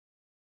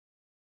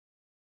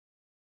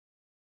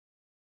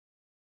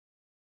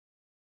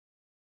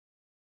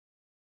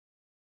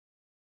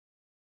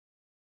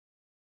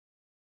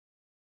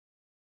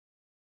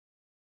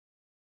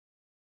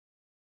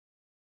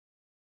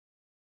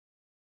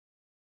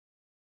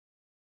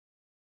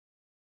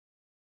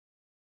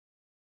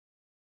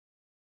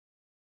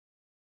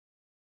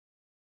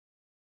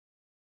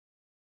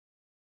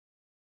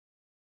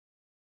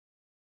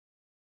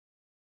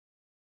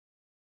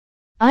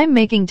I'm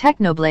making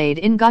Technoblade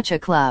in Gacha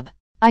Club.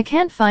 I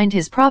can't find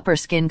his proper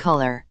skin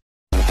color.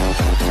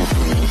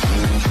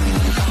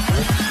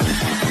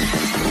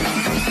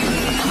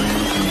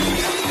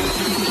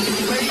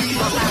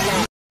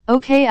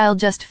 Okay, I'll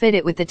just fit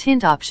it with the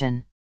tint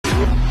option.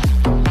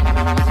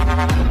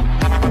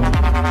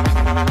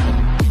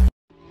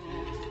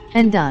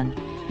 And done.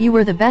 You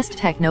were the best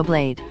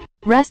Technoblade.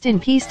 Rest in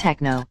peace,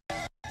 Techno.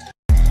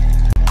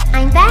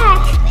 I'm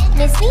back!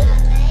 Miss me?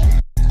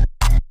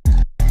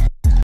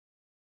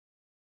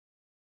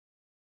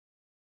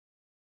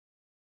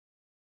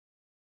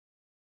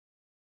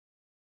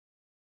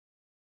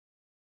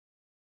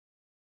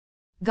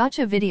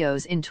 Gacha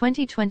videos in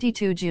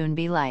 2022 June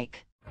be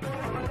like.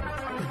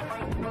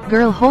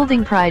 Girl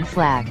holding pride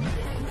flag.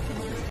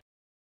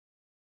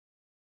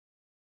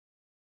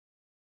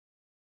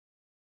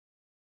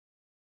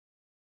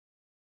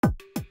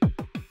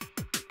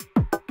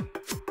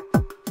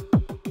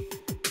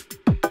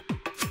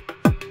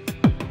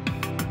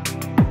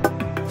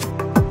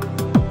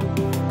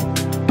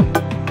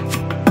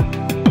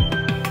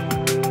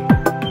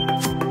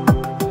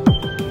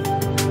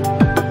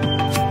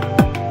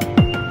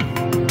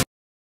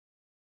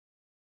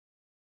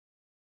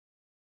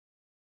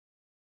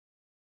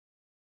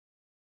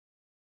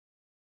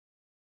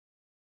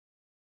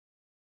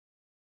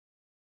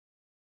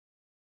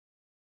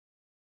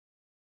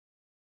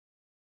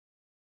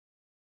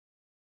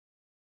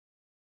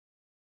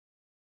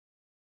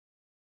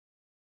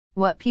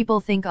 What people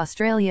think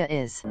Australia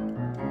is.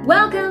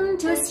 Welcome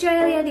to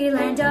Australia, the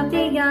land of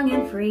the young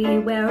and free.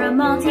 We're a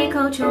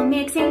multicultural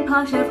mixing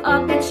pot of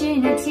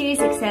opportunities.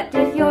 Except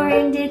if you're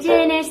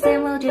Indigenous,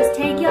 then we'll just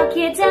take your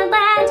kids and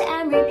land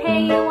and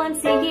repay you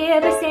once a year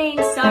by saying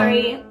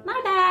sorry,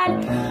 my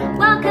bad.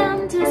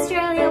 Welcome to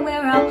Australia,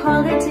 where our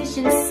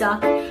politicians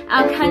suck.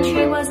 Our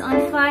country was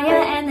on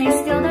fire and they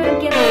still don't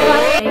give a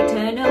fuck. They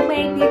turn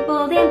away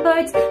people in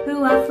boats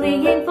who are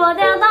fleeing for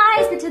their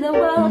lives, but to the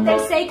world they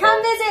say,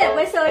 come visit,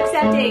 we're so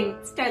accepting.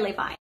 It's totally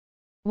fine.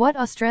 What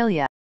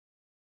Australia?